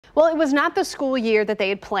Well, it was not the school year that they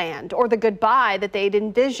had planned or the goodbye that they'd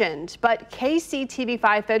envisioned, but KCTV5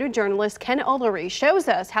 photojournalist Ken Ullery shows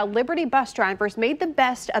us how Liberty bus drivers made the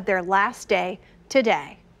best of their last day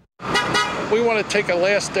today. We want to take a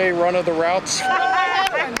last day run of the routes.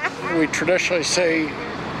 We traditionally say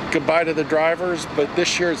goodbye to the drivers, but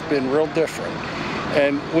this year it's been real different.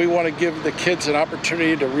 And we want to give the kids an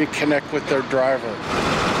opportunity to reconnect with their driver.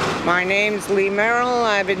 My name's Lee Merrill.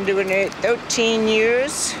 I've been doing it 13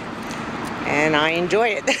 years and I enjoy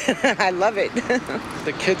it. I love it.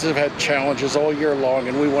 The kids have had challenges all year long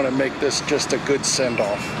and we want to make this just a good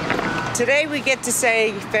send-off. Today we get to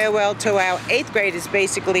say farewell to our 8th graders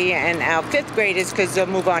basically and our 5th graders because they'll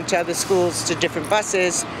move on to other schools to different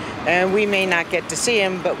buses and we may not get to see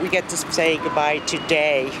them, but we get to say goodbye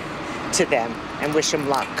today to them and wish them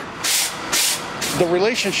luck. The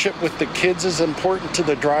relationship with the kids is important to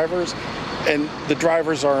the drivers, and the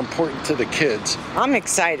drivers are important to the kids. I'm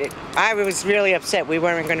excited. I was really upset we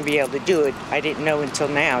weren't going to be able to do it. I didn't know until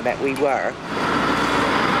now that we were.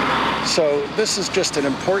 So this is just an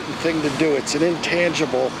important thing to do. It's an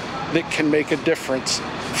intangible that can make a difference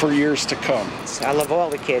for years to come. I love all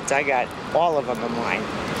the kids. I got all of them in mine.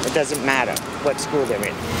 It doesn't matter what school they're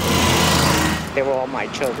in. They were all my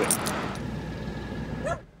children.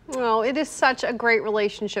 Oh, it is such a great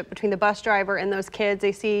relationship between the bus driver and those kids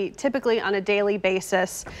they see typically on a daily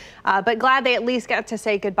basis, but glad they at least got to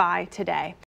say goodbye today.